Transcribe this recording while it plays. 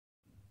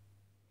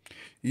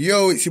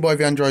Yo, it's your boy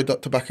the Android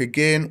Doctor back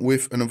again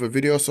with another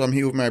video. So I'm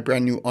here with my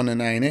brand new Honor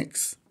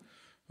 9X.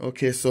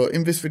 Okay, so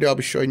in this video I'll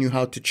be showing you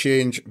how to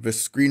change the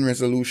screen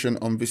resolution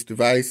on this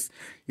device.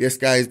 Yes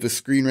guys, the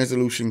screen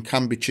resolution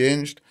can be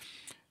changed.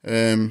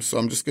 So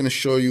I'm just going to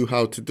show you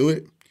how to do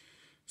it.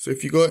 So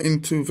if you go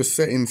into the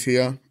settings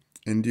here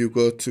and you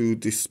go to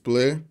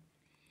display,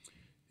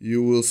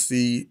 you will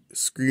see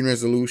screen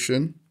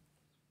resolution.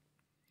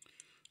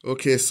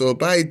 Okay, so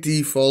by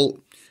default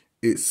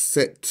it's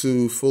set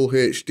to full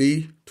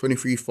HD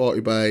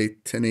 2340 by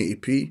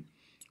 1080p,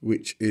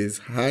 which is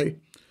high.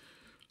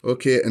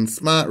 Okay, and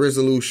smart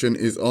resolution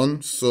is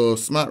on, so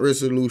smart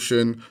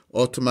resolution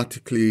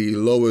automatically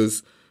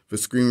lowers the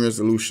screen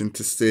resolution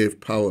to save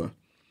power.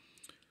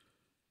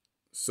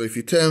 So if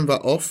you turn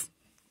that off,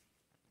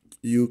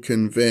 you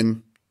can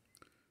then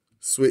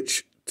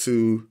switch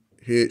to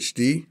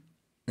HD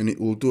and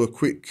it will do a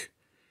quick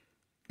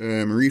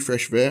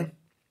refresh there.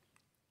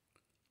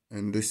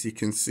 And as you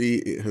can see,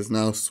 it has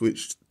now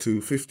switched to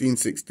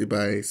 1560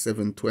 by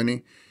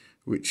 720,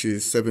 which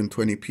is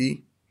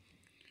 720p.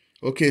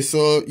 Okay,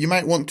 so you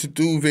might want to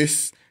do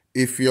this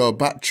if your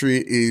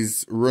battery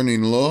is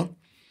running low.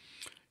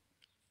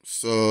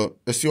 So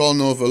as you all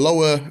know, the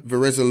lower the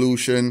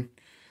resolution,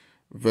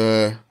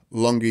 the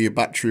longer your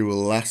battery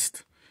will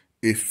last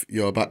if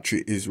your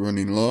battery is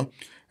running low.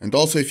 And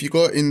also if you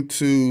go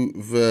into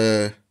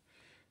the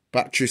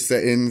battery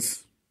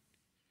settings,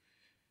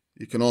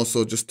 you can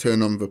also just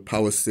turn on the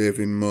power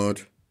saving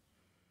mode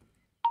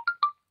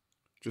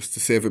just to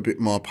save a bit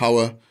more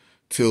power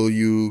because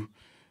you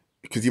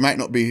might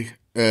not be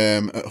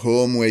at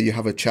home where you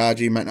have a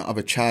charger, you might not have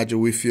a charger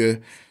with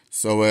you.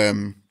 So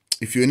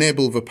if you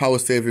enable the power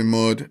saving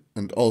mode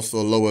and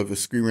also lower the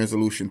screen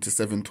resolution to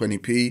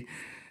 720p,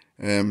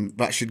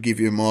 that should give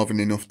you more than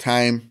enough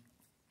time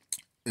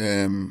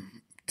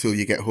till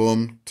you get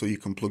home, till you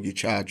can plug your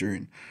charger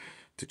in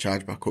to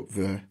charge back up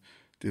the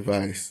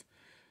device.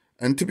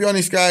 And to be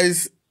honest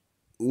guys,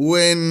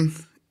 when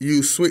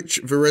you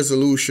switch the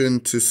resolution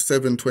to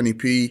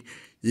 720p,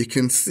 you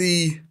can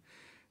see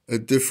a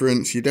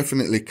difference. You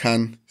definitely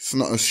can. It's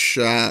not as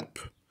sharp,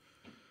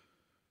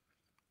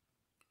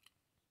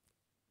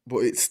 but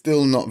it's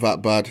still not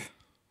that bad.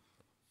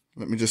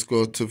 Let me just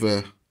go to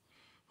the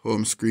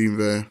home screen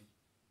there.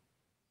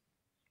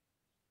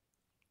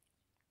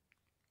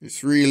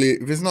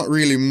 There's not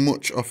really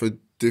much of a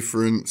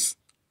difference.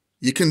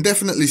 You can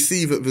definitely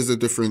see that there's a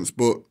difference,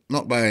 but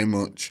not by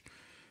much.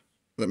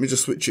 Let me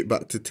just switch it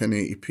back to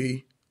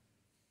 1080p.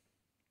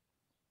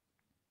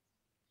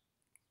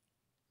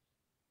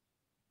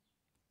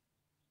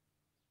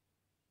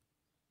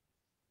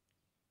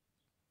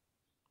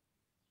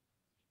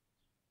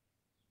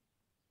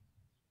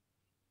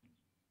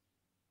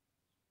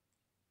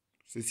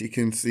 So as you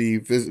can see,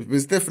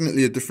 there's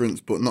definitely a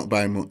difference, but not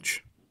by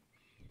much.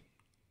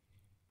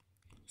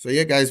 So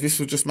yeah guys, this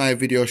was just my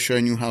video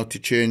showing you how to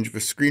change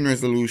the screen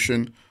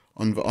resolution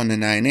on the Honor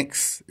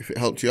 9X. If it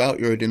helped you out,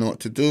 you already know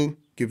what to do.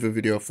 Give the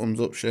video a thumbs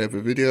up, share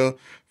the video.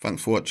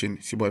 Thanks for watching.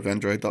 It's your boy the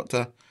Android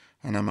Doctor,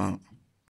 and I'm out.